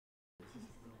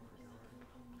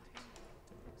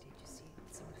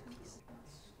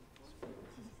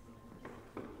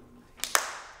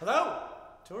Hello,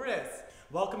 tourists.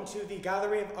 Welcome to the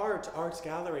Gallery of Art, Art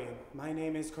Gallery. My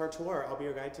name is Cartour. I'll be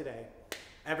your guide today.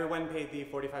 Everyone paid the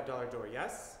 $45 door,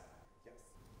 yes? Yes.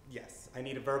 Yes. I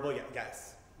need a verbal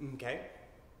yes. Okay.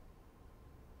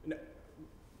 No.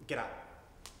 Get out.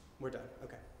 We're done.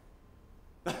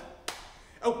 Okay.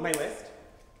 Oh, my list.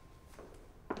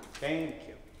 Thank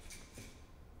you.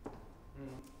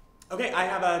 Okay, I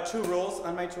have 2 rules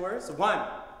on my tours. 1,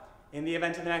 in the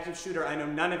event of an active shooter, I know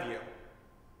none of you.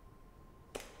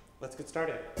 Let's get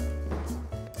started.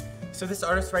 So this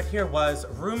artist right here was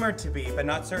rumored to be, but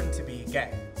not certain to be,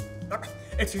 gay.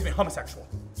 Excuse me, homosexual.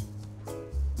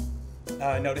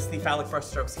 Notice the phallic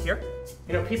brushstrokes here.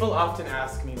 You know, people often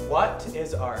ask me, what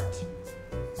is art?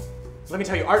 Let me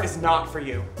tell you, art is not for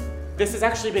you. This has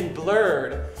actually been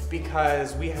blurred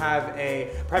because we have a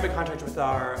private contract with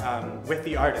with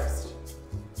the artist.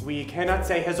 We cannot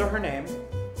say his or her name,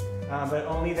 but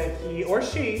only that he or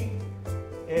she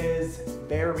is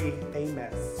very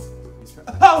famous.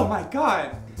 Oh my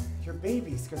God! Your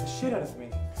baby scared the shit out of me.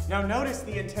 Now notice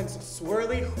the intense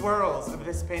swirly whirls of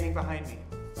this painting behind me.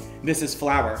 This is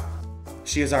Flower.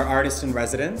 She is our artist in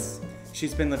residence.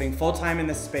 She's been living full-time in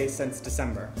this space since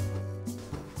December.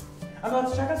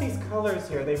 Let's check out these colors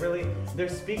here. They're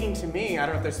speaking to me. I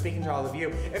don't know if they're speaking to all of you.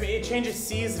 I mean, it changes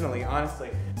seasonally,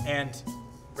 honestly. And,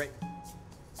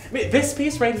 this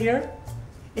piece right here,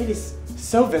 it is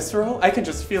so visceral, I can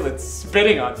just feel it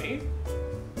spitting on me.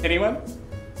 Anyone?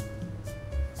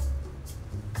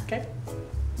 Okay.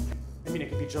 I mean, it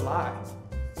could be July,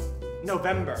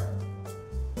 November.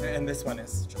 And this one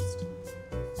is just...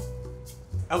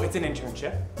 Oh, it's an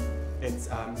internship. It's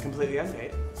completely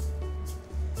unpaid.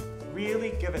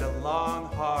 Really give it a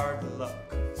long, hard look.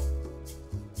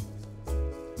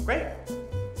 Great.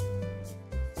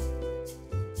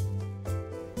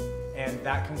 And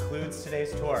that concludes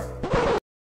today's tour.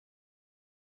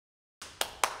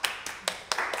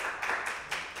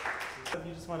 If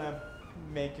you just want to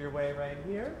make your way right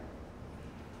here.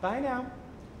 Bye now.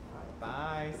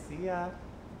 Bye. See ya.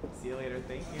 See you later.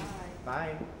 Thank you.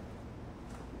 Bye.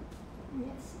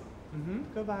 Yes.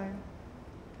 Goodbye.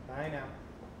 Bye now.